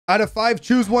Out of 5,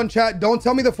 choose one, chat. Don't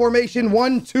tell me the formation.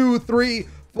 1, 2, 3,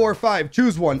 4, 5.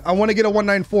 Choose one. I want to get a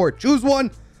 194. Choose one.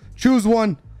 Choose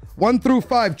one. 1 through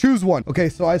 5. Choose one. Okay,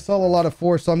 so I saw a lot of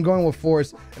 4, so I'm going with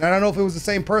 4s. And I don't know if it was the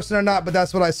same person or not, but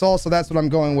that's what I saw, so that's what I'm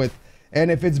going with.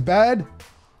 And if it's bad,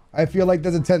 I feel like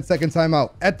there's a 10-second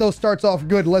timeout. Eto starts off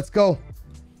good. Let's go.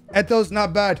 Eto's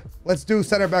not bad. Let's do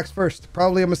center backs first.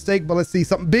 Probably a mistake, but let's see.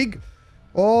 Something big.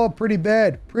 Oh, pretty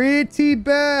bad. Pretty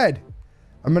bad.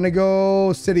 I'm going to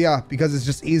go City A because it's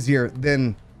just easier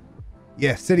than...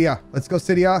 Yeah, City A. Let's go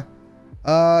City A.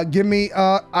 Give me...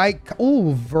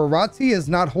 Oh, Verratti is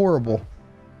not horrible.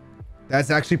 That's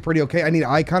actually pretty okay. I need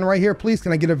an icon right here, please.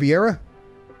 Can I get a Vieira?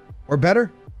 Or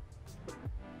better?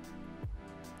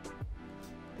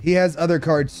 He has other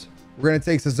cards. We're going to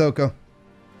take Sissoko.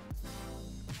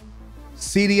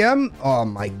 CDM? Oh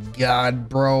my god,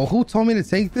 bro. Who told me to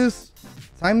take this?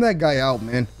 Time that guy out,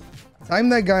 man. Time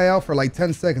that guy out for like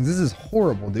 10 seconds. This is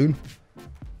horrible, dude.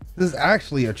 This is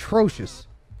actually atrocious.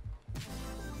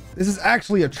 This is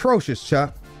actually atrocious,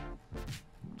 chat.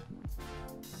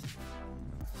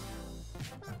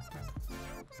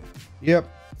 Yep.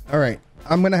 All right.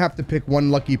 I'm going to have to pick one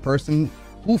lucky person.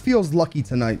 Who feels lucky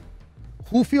tonight?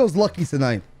 Who feels lucky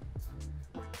tonight?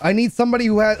 I need somebody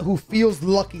who feels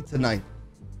lucky tonight.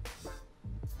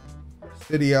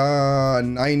 City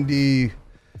 90.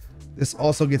 This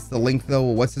also gets the link though.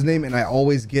 What's his name? And I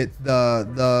always get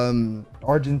the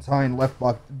Argentine left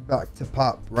back to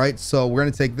pop, right? So we're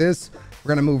gonna take this. We're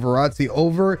gonna move Verratti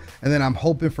over, and then I'm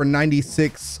hoping for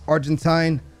 96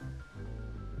 Argentine.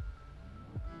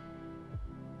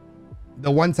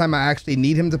 The one time I actually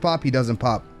need him to pop, he doesn't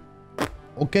pop.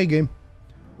 Okay, game.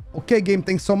 Okay, game.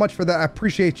 Thanks so much for that. I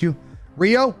appreciate you.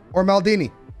 Rio or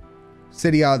Maldini?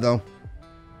 City A though.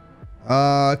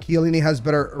 Chiellini has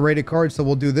better rated cards, so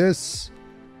we'll do this.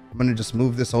 I'm gonna just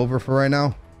move this over for right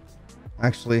now.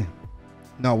 Actually,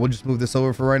 no, we'll just move this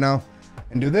over for right now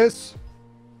and do this.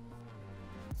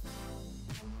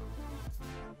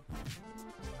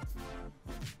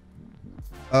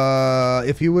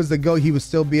 If he was the GOAT, he would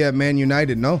still be at Man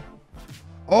United, no?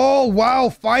 Oh, wow.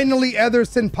 Finally,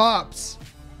 Ederson pops.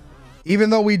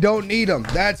 Even though we don't need him.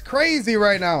 That's crazy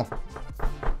right now.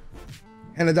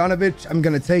 Handanovic, I'm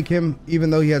going to take him,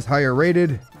 even though he has higher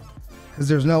rated. Because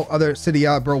there's no other City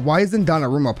out, bro. Why isn't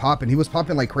Donnarumma popping? He was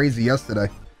popping like crazy yesterday.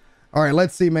 All right,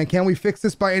 let's see, man. Can we fix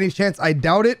this by any chance? I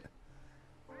doubt it.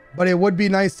 But it would be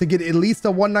nice to get at least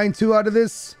a 192 out of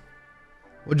this.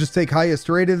 We'll just take highest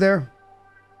rated there.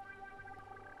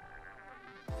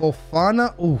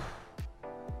 Fofana. Ooh.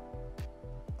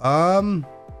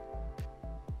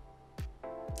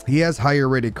 He has higher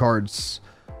rated cards.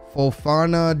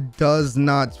 Fofana does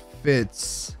not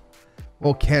fit.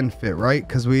 Well, can fit, right?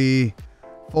 Because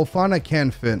Fofana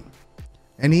can fit.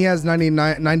 And he has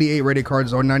 98 rated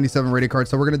cards or 97 rated cards.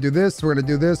 So we're going to do this. We're going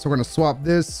to do this. We're going to swap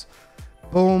this.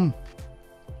 Boom.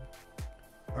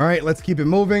 All right, let's keep it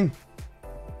moving.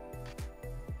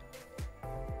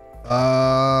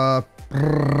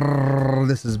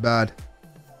 This is bad.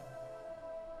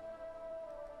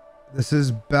 This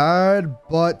is bad,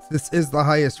 but this is the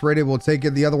highest rated. We'll take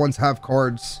it. The other ones have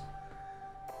cards.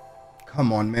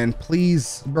 Come on, man.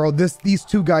 Please, bro. These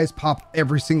two guys pop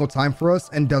every single time for us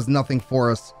and does nothing for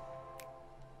us.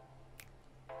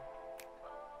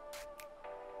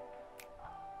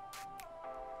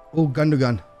 Oh,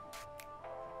 Gundogan.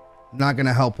 Not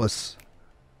gonna help us.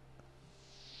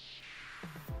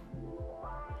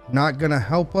 Not gonna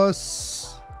help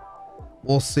us.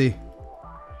 We'll see.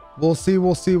 We'll see,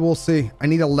 we'll see, we'll see. I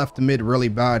need a left mid really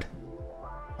bad.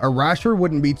 A Rashford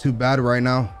wouldn't be too bad right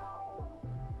now.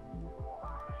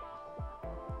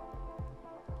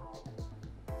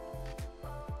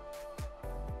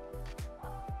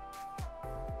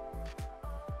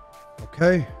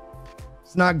 Okay.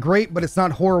 It's not great, but it's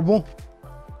not horrible.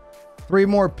 3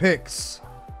 more picks.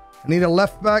 I need a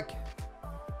left back.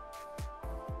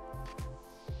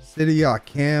 City,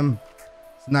 Cam.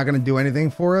 It's not going to do anything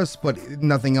for us, but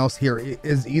nothing else here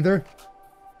is either.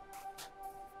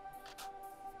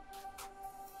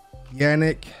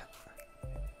 Yannick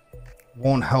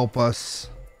won't help us.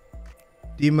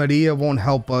 Di Maria won't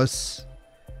help us.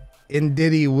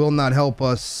 Ndidi will not help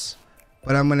us.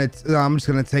 But I'm just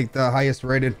gonna take the highest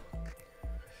rated.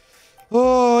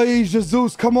 Oh,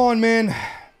 Jesus, come on, man.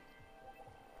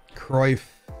 Cruyff.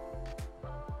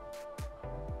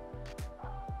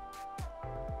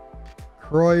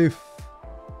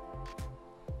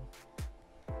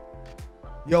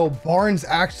 Yo, Barnes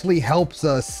actually helps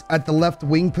us at the left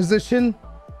wing position,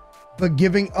 but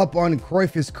giving up on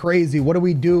Cruyff is crazy. What do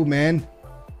we do, man?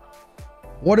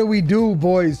 What do we do,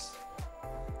 boys?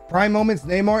 Prime moments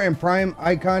Neymar and prime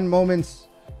icon moments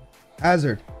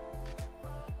Hazard.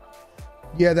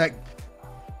 Yeah, that.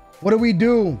 What do we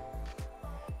do?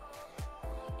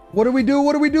 What do we do?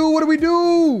 What do we do? What do we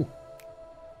do?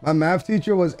 My math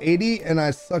teacher was 80 and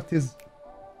I sucked his.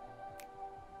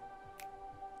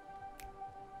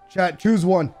 Chat, choose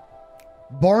one.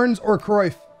 Barnes or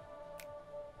Cruyff?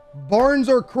 Barnes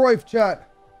or Cruyff, chat?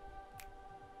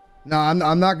 Nah,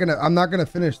 I'm not gonna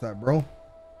finish that, bro.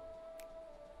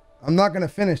 I'm not gonna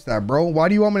finish that, bro. Why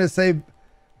do you want me to say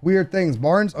weird things?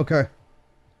 Barnes? Okay.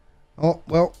 Oh,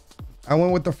 well, I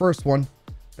went with the first one.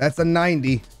 That's a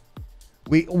 90.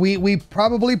 We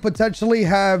probably potentially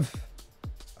have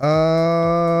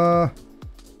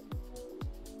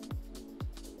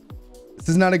this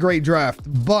is not a great draft,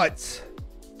 but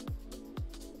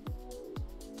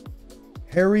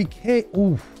Harry Kane.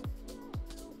 Oof.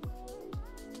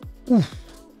 Oof.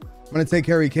 I'm gonna take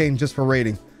Harry Kane just for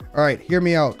rating. All right, hear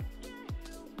me out.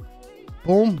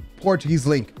 Boom, Portuguese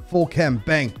link, full chem,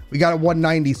 bang. We got a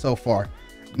 190 so far.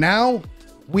 Now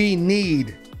we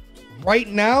need, right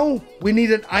now, we need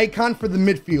an icon for the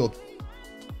midfield.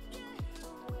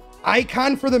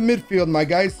 Icon for the midfield, my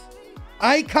guys.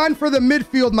 Icon for the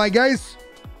midfield, my guys.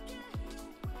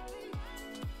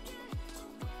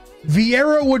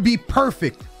 Vieira would be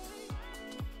perfect.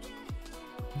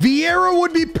 Vieira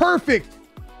would be perfect.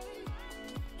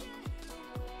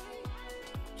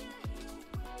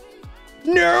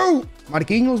 No!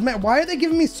 Marquinhos, man. Why are they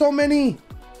giving me so many?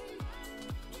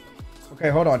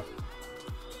 Okay, hold on.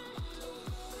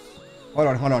 Hold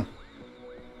on.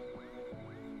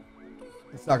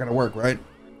 It's not gonna work, right?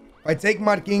 If I take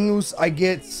Marquinhos,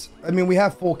 we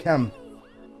have full chem.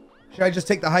 Should I just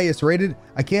take the highest rated?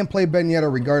 I can't play Ben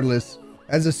Yedder regardless.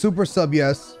 As a super sub,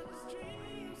 yes.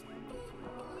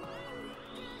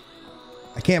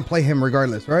 I can't play him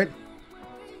regardless, right?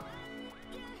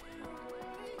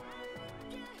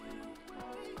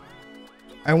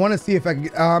 I want to see if I can.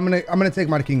 I'm gonna take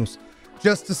Marquinhos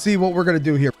just to see what we're gonna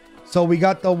do here. So we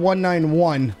got the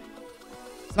 191.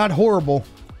 It's not horrible,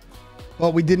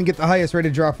 but we didn't get the highest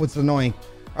rated draft, which is annoying.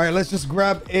 All right, let's just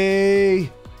grab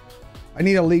a. I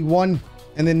need a League One,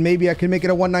 and then maybe I can make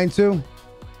it a 192.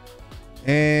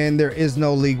 And there is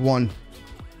no League One.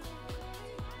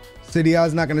 City A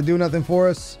is not gonna do nothing for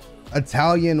us.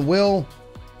 Italian will,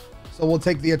 so we'll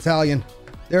take the Italian.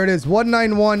 There it is,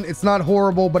 191. It's not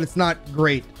horrible, but it's not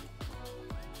great.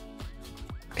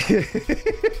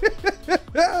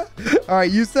 All right,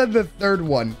 you said the third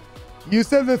one. You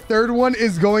said the third one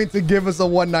is going to give us a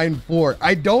 194.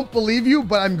 I don't believe you,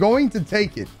 but I'm going to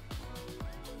take it.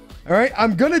 All right,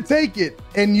 I'm going to take it.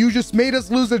 And you just made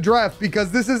us lose a draft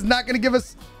because this is not going to give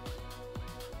us...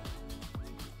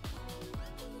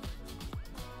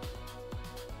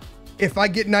 If I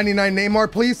get 99 Neymar,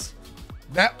 please.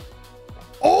 That...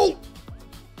 Oh!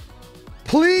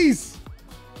 Please!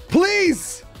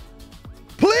 Please!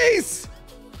 Please!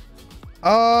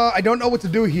 I don't know what to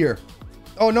do here.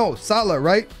 Oh no, Salah,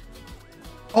 right?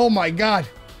 Oh my God.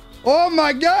 Oh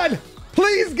my God!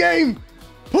 Please, game!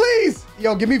 Please!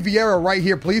 Yo, give me Vieira right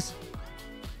here, please.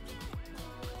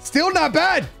 Still not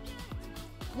bad.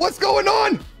 What's going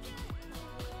on?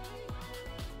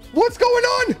 What's going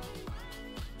on?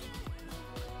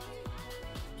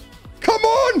 Come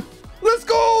on! Let's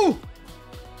go!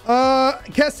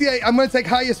 Kessier, I'm gonna take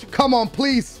highest. Come on,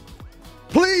 please.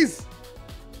 Please.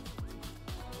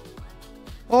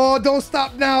 Oh, don't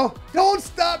stop now. Don't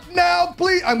stop now,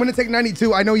 please. I'm gonna take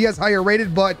 92. I know he has higher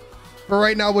rated, but for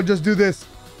right now, we'll just do this.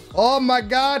 Oh my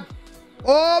God.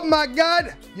 Oh my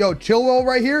God. Yo, Chilwell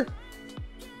right here.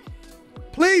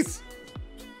 Please.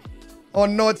 Oh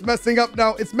no, it's messing up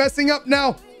now. It's messing up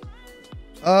now.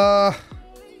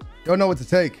 Don't know what to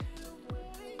take.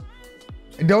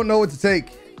 I don't know what to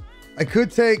take. I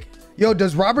could take... Yo,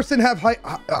 does Robertson have high...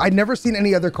 I've never seen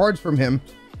any other cards from him.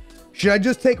 Should I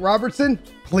just take Robertson?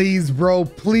 Please, bro.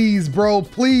 Please, bro.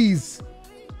 Please.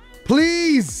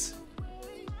 Please.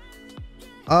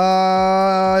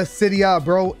 City A,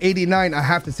 bro. 89. I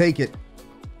have to take it.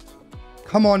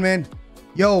 Come on, man.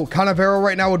 Yo, Cannavaro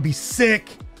right now would be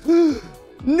sick.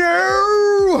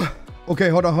 No. Okay,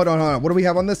 hold on. What do we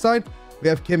have on this side? We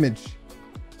have Kimmich.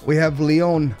 We have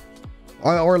Leon.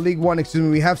 Or League One, excuse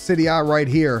me. We have City A right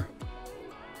here.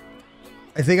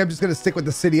 I think I'm just going to stick with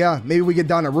the City A. Maybe we get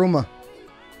Donnarumma.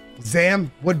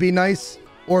 Zam would be nice.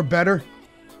 Or better.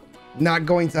 Not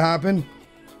going to happen.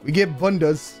 We get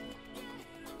Bundas.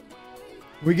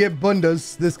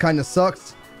 This kind of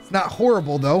sucks. It's not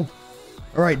horrible, though.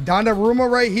 All right, Donnarumma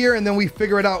right here, and then we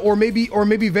figure it out. Or maybe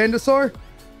Van der Sar.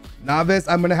 Naves.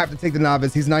 I'm going to have to take the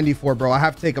Naves. He's 94, bro. I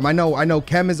have to take him. I know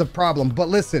Chem is a problem. But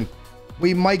listen.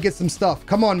 We might get some stuff.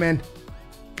 Come on, man.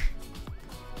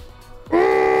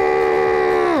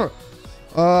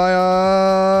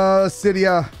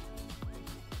 Cydia.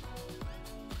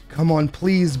 Come on,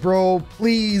 please, bro.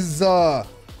 Please. I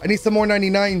need some more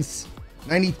 99s.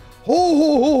 90.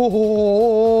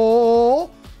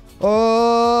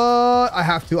 I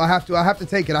have to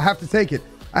take it. I have to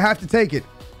take it.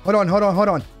 Hold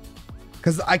on.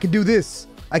 Cause I could do this.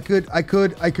 I could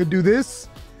do this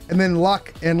and then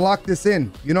lock this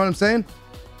in. You know what I'm saying?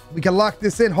 We can lock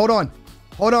this in. Hold on.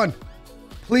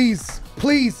 Please.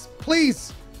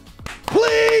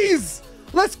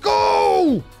 Let's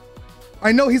go.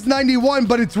 I know he's 91,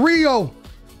 but it's Rio.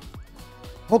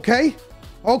 Okay.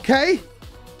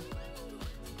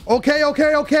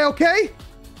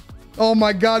 Oh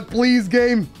my God, please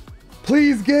game.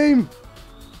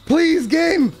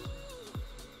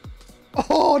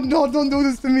 Oh no, don't do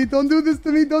this to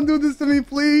me,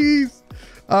 please.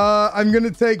 I'm gonna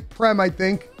take Prem, I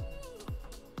think.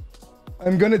 I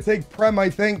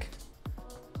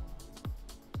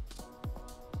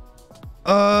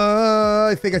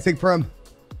think I take Prem.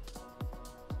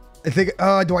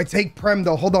 Do I take Prem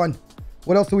though? Hold on.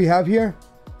 What else do we have here?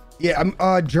 Yeah,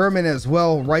 I'm German as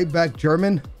well. Right back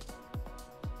German.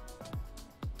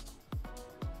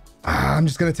 I'm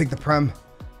just gonna take the Prem.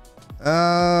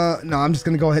 No, I'm just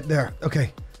gonna go ahead there.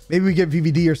 Okay. Maybe we get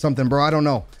VVD or something, bro. I don't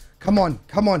know. Come on.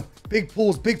 Big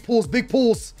pools.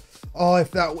 Oh,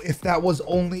 if that was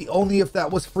only if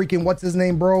that was freaking what's his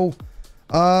name, bro?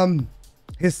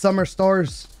 His summer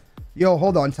stars. Yo,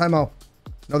 hold on, timeout.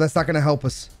 No, that's not gonna help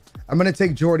us. I'm gonna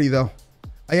take Jordy though.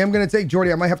 I am gonna take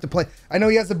Jordy. I might have to play. I know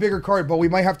he has a bigger card, but we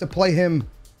might have to play him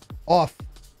off.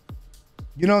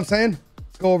 You know what I'm saying?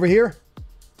 Let's go over here.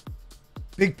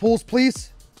 Big pools,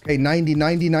 please. Okay, 90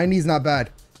 is not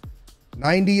bad.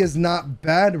 90 is not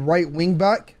bad. Right wing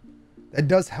back. That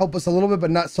does help us a little bit,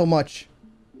 but not so much.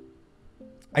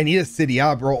 I need a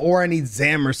Cydia, bro, or I need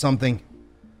Zam or something.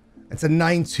 It's a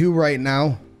 9-2 right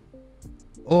now.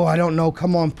 Oh, I don't know.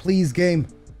 Come on, please, game.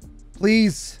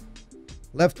 Please.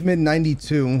 Left mid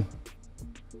 92.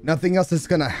 Nothing else is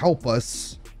gonna help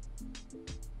us.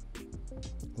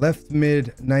 Left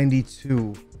mid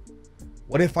 92.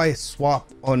 What if I swap?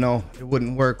 Oh no, it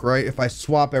wouldn't work, right? If I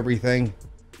swap everything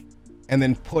and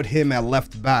then put him at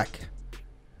left back.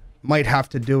 Might have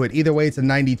to do it. Either way, it's a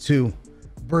 92.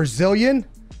 Brazilian?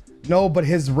 No, but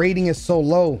his rating is so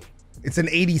low. It's an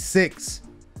 86.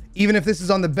 Even if this is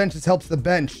on the bench, this helps the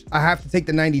bench. I have to take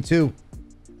the 92.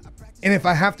 And if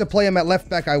I have to play him at left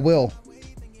back, I will.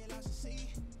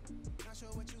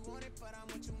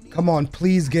 Come on,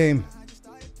 please, game.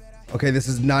 Okay, this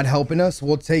is not helping us.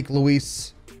 We'll take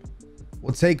Luis.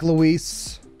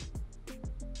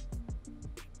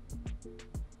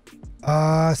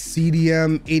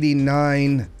 CDM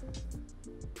 89.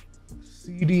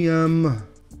 CDM.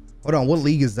 Hold on, what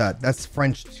league is that? That's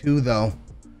French 2, though.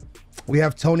 We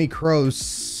have Tony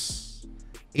Kroos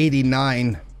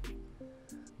 89.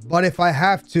 But if I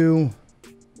have to,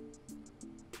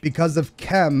 because of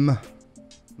Chem,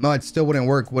 no, it still wouldn't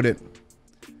work, would it?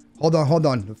 Hold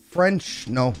on. French,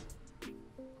 no.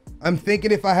 I'm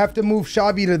thinking if I have to move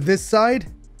Xavi to this side,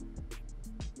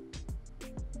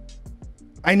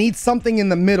 I need something in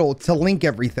the middle to link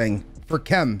everything for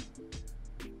Chem.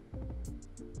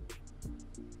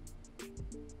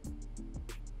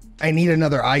 I need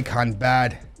another icon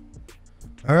bad.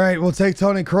 All right, we'll take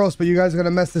Tony Kroos, but you guys are going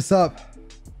to mess this up.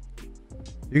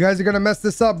 You guys are going to mess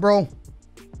this up, bro.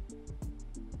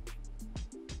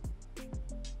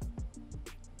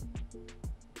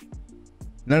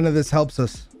 None of this helps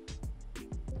us.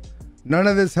 None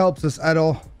of this helps us at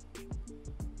all.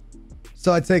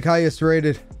 So I take highest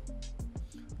rated.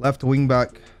 Left wing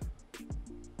back.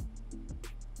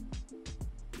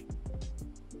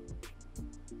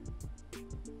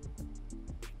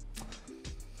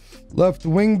 Left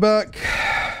wing back.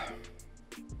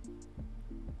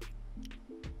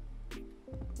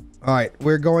 All right,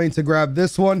 we're going to grab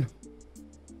this one.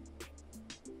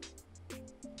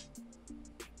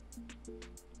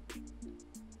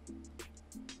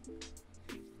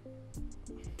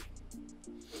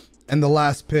 And the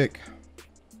last pick.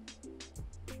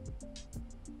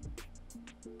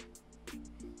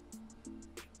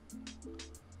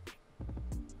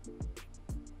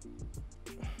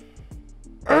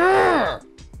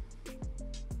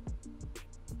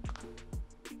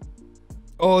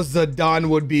 Oh, Zidane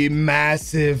would be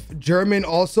massive. German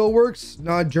also works?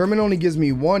 Nah, German only gives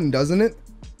me one, doesn't it?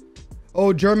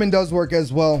 Oh, German does work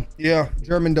as well. Yeah,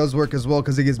 German does work as well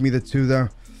because it gives me the 2 there.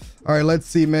 All right, let's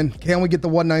see, man. Can we get the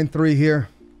 193 here?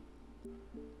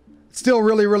 Still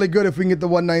really, really good if we can get the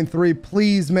 193.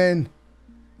 Please, man.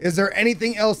 Is there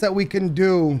anything else that we can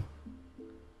do?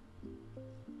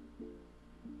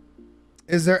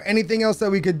 Is there anything else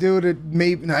that we could do to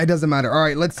maybe? No, it doesn't matter. All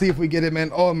right, let's see if we get it,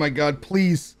 man. Oh my God,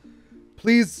 please,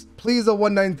 please, please a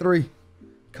 193.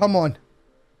 Come on,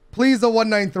 please a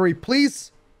 193,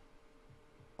 please.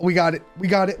 We got it. We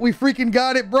got it. We freaking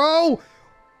got it, bro.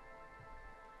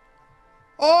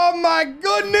 Oh my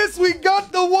goodness, we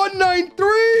got the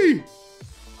 193.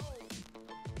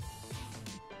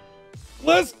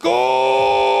 Let's go.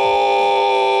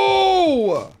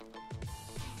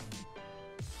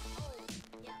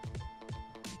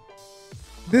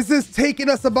 This has taken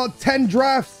us about 10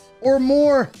 drafts or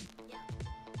more.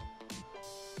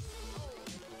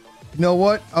 You know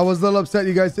what? I was a little upset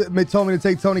you guys told me to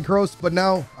take Tony Kroos, but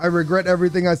now I regret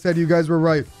everything I said. You guys were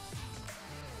right.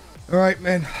 All right,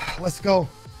 man. Let's go.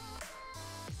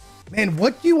 Man,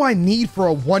 what do I need for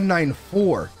a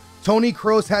 194? Tony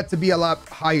Kroos had to be a lot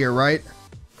higher, right?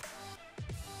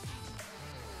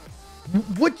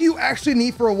 What do you actually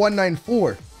need for a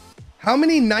 194? How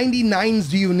many 99s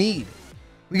do you need?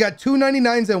 We got 2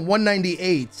 99s and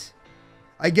 198.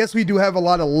 I guess we do have a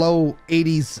lot of low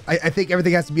 80s. I think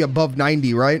everything has to be above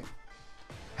 90, right?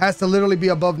 Has to literally be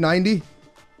above 90.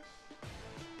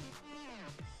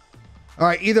 All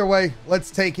right, either way, let's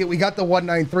take it. We got the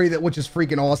 193, which is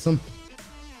freaking awesome.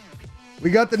 We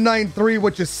got the 93,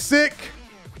 which is sick.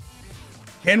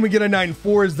 Can we get a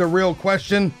 94 is the real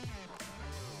question.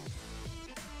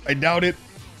 I doubt it.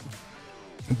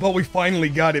 But we finally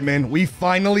got it, man. We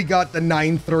finally got the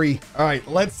 9-3. All right,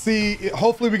 let's see.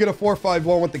 Hopefully we get a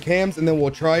 4-5-1 with the cams, and then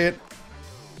we'll try it.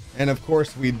 And of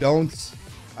course we don't.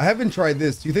 I haven't tried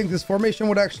this. Do you think this formation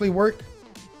would actually work?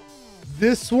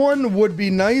 This one would be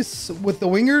nice with the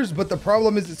wingers, but the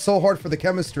problem is it's so hard for the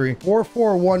chemistry.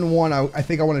 4-4-1-1, I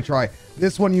think I want to try.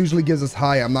 This one usually gives us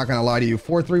high. I'm not going to lie to you.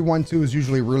 4-3-1-2 is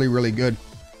usually really, really good.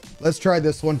 Let's try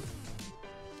this one.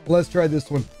 Let's try this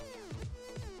one.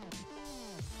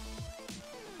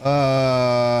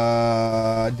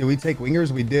 Did we take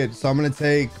wingers? We did. So I'm gonna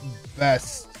take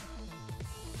best.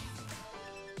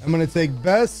 I'm gonna take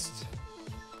best.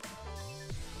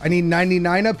 I need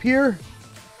 99 up here.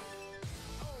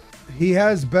 He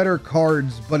has better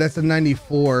cards, but that's a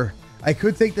 94. I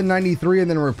could take the 93 and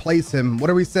then replace him.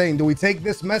 What are we saying? Do we take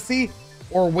this Messi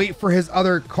or wait for his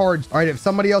other cards? All right, if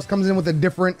somebody else comes in with a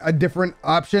different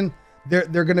option,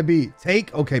 they're gonna be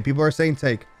take. Okay, people are saying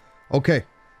take. Okay.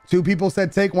 2 people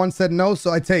said take, 1 said no,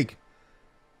 so I take.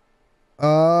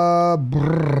 I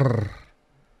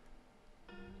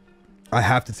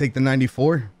have to take the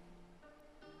 94.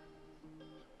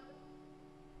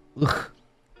 Ugh.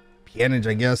 Pjanic,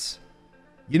 I guess.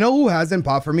 You know who hasn't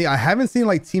popped for me? I haven't seen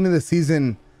like team of the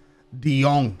season De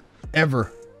Jong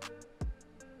ever.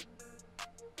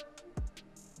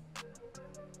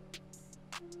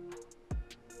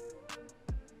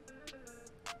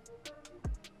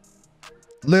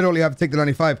 Literally, I have to take the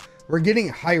 95. We're getting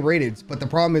high rated, but the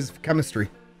problem is chemistry.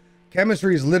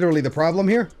 Chemistry is literally the problem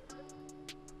here.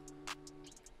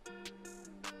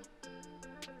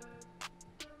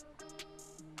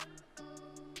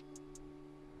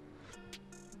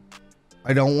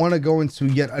 I don't want to go into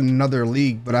yet another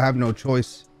league, but I have no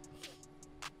choice.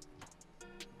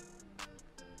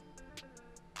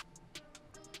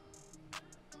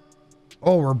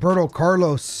 Oh, Roberto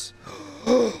Carlos.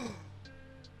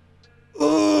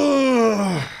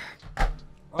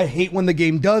 I hate when the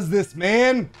game does this,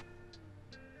 man.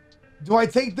 Do I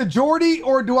take the Jordy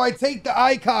or do I take the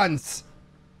icons?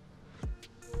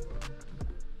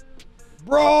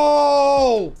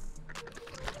 Bro!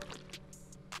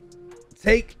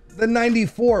 Take the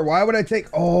 94. Why would I take?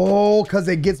 Oh, because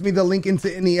it gets me the link into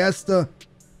Iniesta.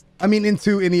 I mean,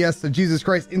 into Iniesta. Jesus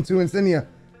Christ, into Insignia.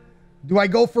 Do I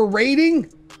go for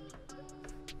rating?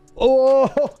 Oh,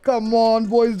 come on,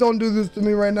 boys. Don't do this to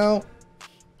me right now.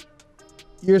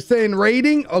 You're saying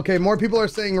rating? Okay, more people are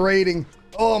saying rating.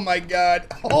 Oh my God.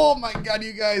 Oh my God,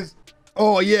 you guys.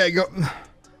 Oh yeah, go.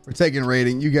 We're taking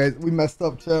rating. You guys, we messed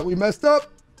up, chat. We messed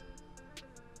up.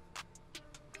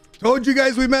 Told you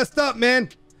guys we messed up, man.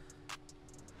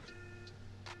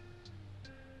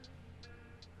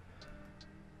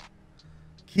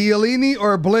 Chiellini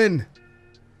or Blin?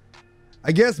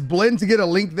 I guess Blin to get a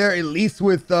link there, at least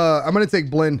with, I'm going to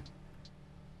take Blin.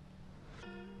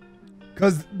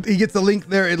 Because he gets a link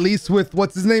there, at least with,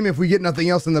 what's his name, if we get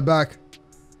nothing else in the back.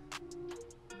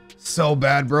 So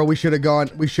bad, bro. We should have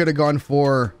gone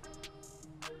for,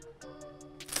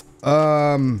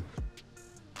 I'm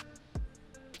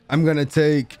going to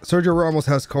take, Sergio Ramos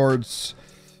has cards.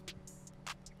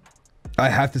 I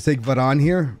have to take Varane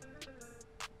here.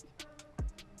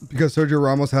 because Sergio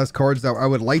Ramos has cards that I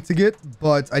would like to get,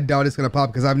 but I doubt it's going to pop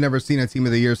because I've never seen a team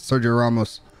of the year Sergio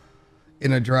Ramos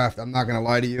in a draft. I'm not going to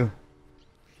lie to you.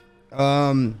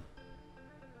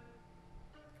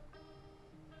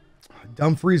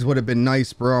 Dumfries would have been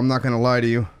nice, bro. I'm not going to lie to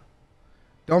you.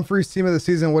 Dumfries team of the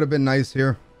season would have been nice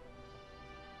here.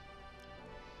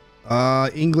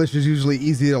 English is usually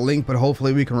easy to link, but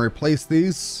hopefully we can replace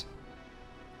these.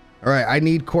 All right, I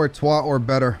need Courtois or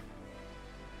better.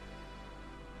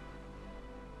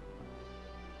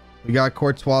 We got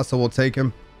Courtois, so we'll take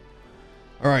him.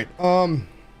 All right,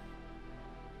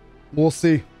 we'll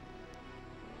see.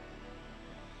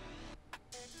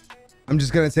 I'm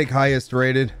just gonna take highest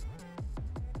rated.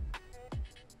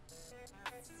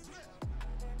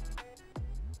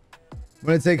 I'm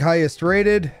gonna take highest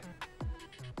rated.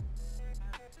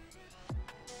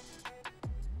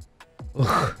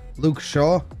 Ugh, Luke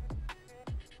Shaw.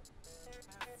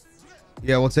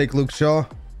 Yeah, we'll take Luke Shaw.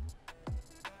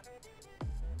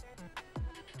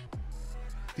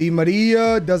 Di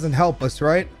Maria doesn't help us,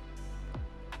 right?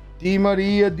 Di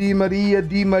Maria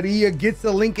gets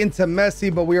the link into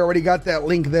Messi, but we already got that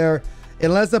link there.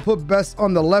 Unless I put best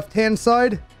on the left-hand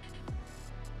side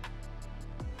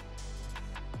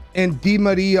and Di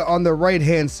Maria on the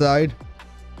right-hand side.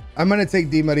 I'm going to take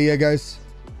Di Maria, guys.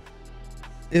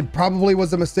 It probably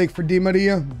was a mistake for Di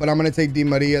Maria, but I'm going to take Di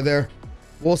Maria there.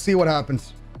 We'll see what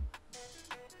happens.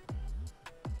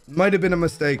 Might have been a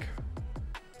mistake.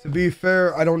 To be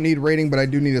fair, I don't need rating, but I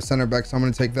do need a center back, so I'm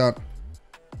going to take that.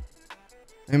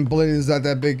 And Blitz is not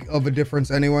that big of a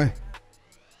difference anyway.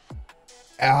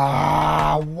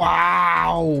 Ah,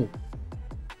 wow.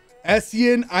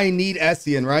 Essien, I need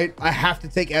Essien, right? I have to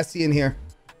take Essien here.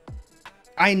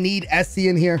 I need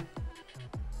Essien here.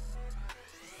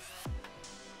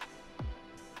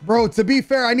 Bro, to be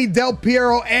fair, I need Del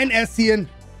Piero and Essien.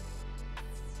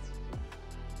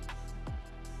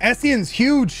 Essien's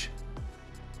huge.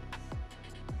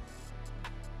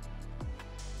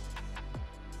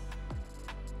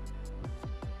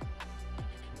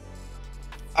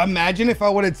 Imagine if I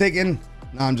would have taken...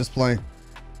 No, I'm just playing.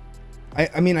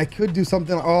 I mean, I could do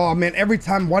something. Oh, man, every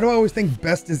time. Why do I always think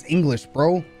best is English,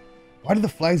 bro? Why do the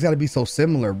flags got to be so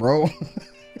similar, bro?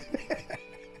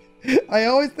 I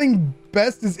always think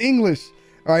best is English.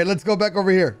 All right, let's go back over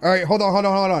here. All right, hold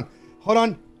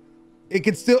on. It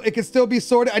can still be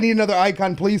sorted. I need another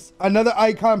icon, please. Another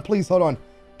icon, please. Hold on.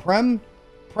 Prem.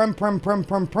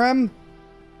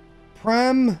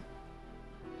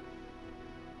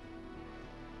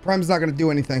 Prem's not gonna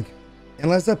do anything.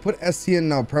 Unless I put Essien,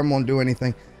 no, Prem won't do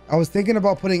anything. I was thinking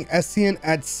about putting Essien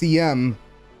at CM,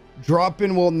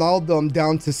 dropping Wijnaldum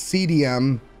down to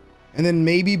CDM, and then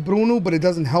maybe Bruno, but it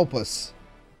doesn't help us.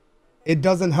 It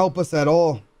doesn't help us at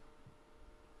all.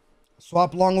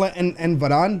 Swap Lenglet and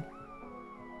Varane.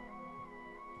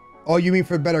 Oh, you mean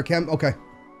for better chem? Okay,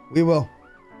 we will.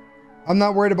 I'm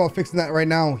not worried about fixing that right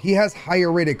now. He has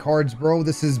higher rated cards, bro.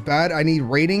 This is bad. I need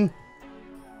rating.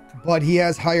 But he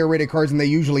has higher rated cards and they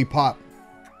usually pop.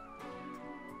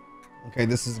 Okay,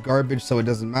 this is garbage, so it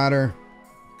doesn't matter.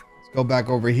 Let's go back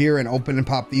over here and open and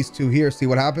pop these two here. See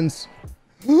what happens.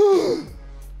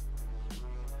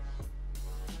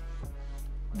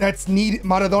 That's needed.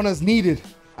 Maradona's needed.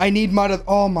 I need Maradona.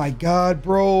 Oh my God,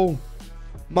 bro.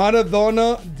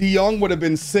 Maradona. De Jong would have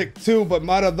been sick too, but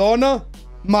Maradona.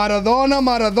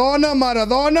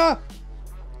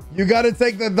 You got to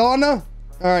take the Donna.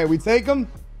 All right, we take him.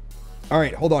 All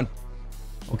right, hold on.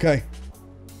 Okay.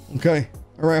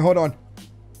 All right, hold on.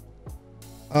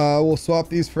 We'll swap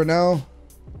these for now.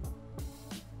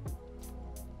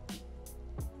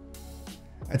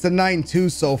 It's a 9-2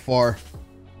 so far.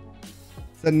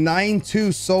 It's a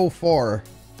 9-2 so far.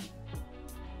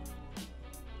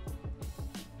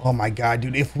 Oh my God,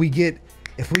 dude! If we get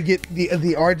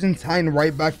the Argentine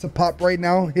right back to pop right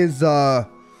now, his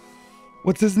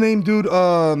what's his name, dude?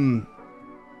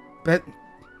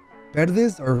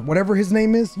 Verdes or whatever his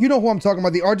name is. You know who I'm talking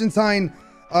about. The Argentine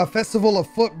Festival of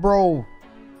Foot, bro.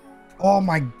 Oh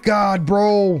my God,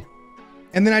 bro.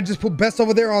 And then I just put best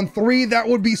over there on 3. That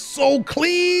would be so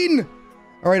clean.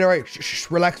 All right. Shh,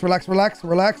 relax.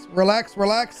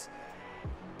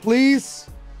 Please.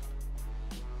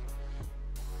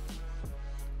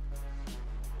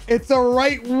 It's a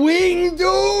right wing,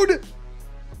 dude.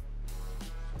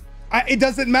 It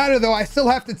doesn't matter though. I still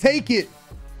have to take it.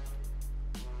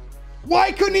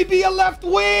 Why couldn't he be a left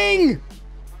wing?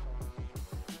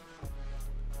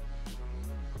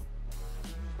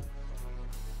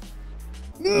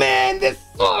 Man, this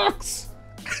sucks.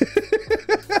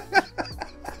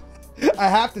 I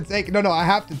have to take it. No, I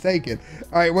have to take it.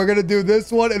 All right, we're going to do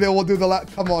this one and then we'll do the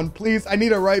last. Come on, please. I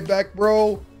need a right back,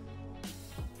 bro.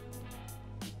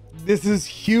 This is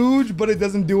huge, but it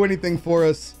doesn't do anything for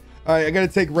us. All right, I got to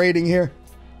take rating here.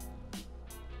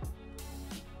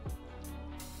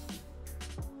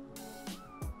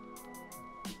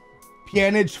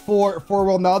 Pjanic for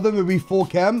Ronaldo would be full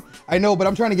chem. I know, but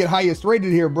I'm trying to get highest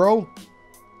rated here, bro.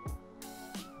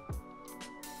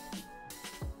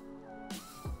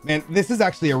 Man, this is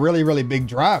actually a really, really big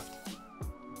draft.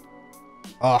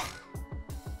 Ugh.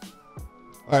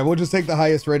 All right, we'll just take the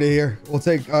highest rated here. We'll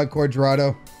take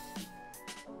Cuadrado.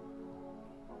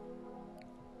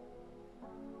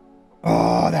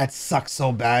 Oh, that sucks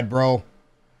so bad, bro.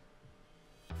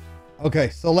 Okay,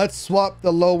 so let's swap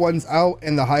the low ones out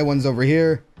and the high ones over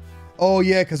here. Oh,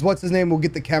 yeah, because what's his name will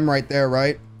get the chem right there,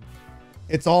 right?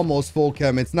 It's almost full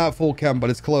chem. It's not full chem, but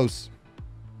it's close.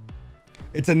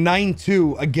 It's a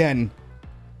 9-2 again.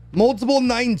 Multiple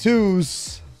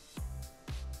 9-2s.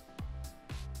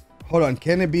 Hold on.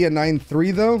 Can it be a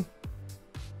 9-3, though?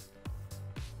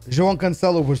 João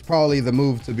Cancelo was probably the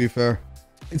move, to be fair.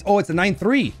 It's a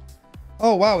 9-3.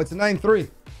 Oh, wow. It's a 9-3.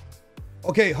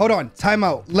 Okay, hold on.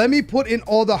 Timeout. Let me put in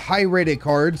all the high rated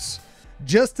cards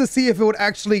just to see if it would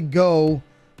actually go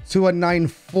to a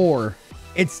 9-4.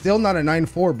 It's still not a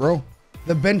 9-4, bro.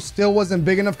 The bench still wasn't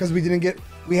big enough because we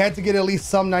had to get at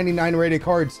least some 99 rated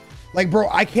cards. Like, bro,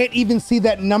 I can't even see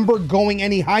that number going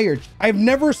any higher. I've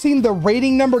never seen the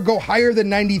rating number go higher than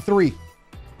 93.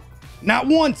 Not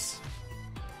once.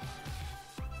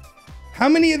 How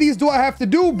many of these do I have to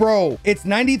do, bro? It's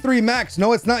 93 max.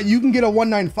 No, it's not. You can get a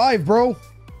 195, bro.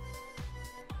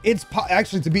 It's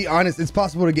actually, to be honest, it's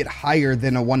possible to get higher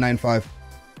than a 195.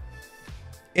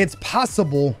 It's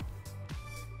possible.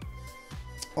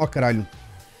 Oh, caralho.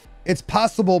 It's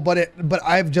possible, but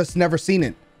I've just never seen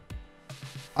it.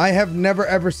 I have never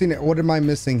ever seen it. What am I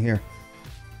missing here?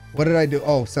 What did I do?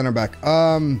 Oh, center back.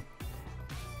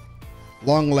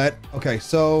 Longlet. Okay,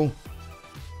 so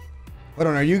hold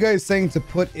on. Are you guys saying to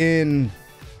put in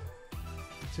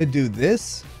to do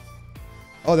this?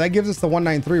 Oh, that gives us the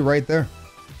 193 right there.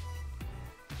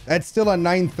 That's still a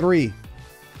 9-3.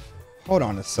 Hold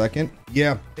on a second.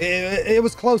 Yeah, it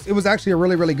was close. It was actually a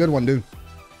really, really good one, dude.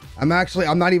 I'm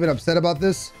not even upset about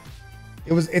this.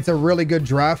 It's a really good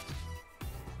draft.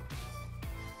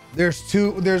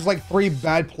 There's like 3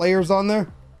 bad players on there,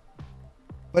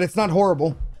 but it's not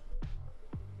horrible.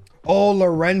 Oh,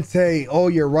 Llorente. Oh,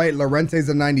 you're right. Llorente's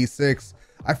a 96.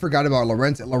 I forgot about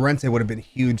Llorente. Llorente would have been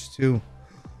huge too.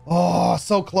 Oh,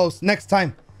 so close. Next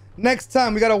time. Next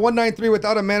time. We got a 193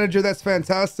 without a manager. That's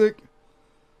fantastic.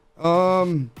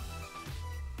 I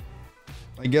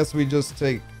guess we just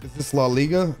take... Is this La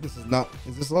Liga? This is not...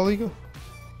 Is this La Liga?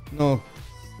 No.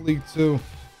 It's League 2.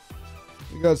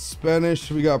 We got Spanish,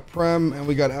 we got Prem, and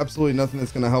we got absolutely nothing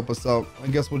that's going to help us out. I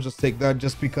guess we'll just take that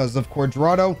just because of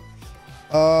Cuadrado.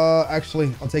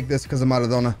 Actually, I'll take this because of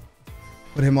Maradona.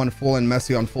 Put him on full and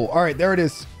Messi on full. All right, there it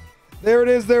is. There it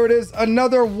is. There it is.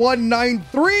 Another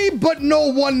 193, but no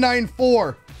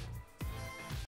 194.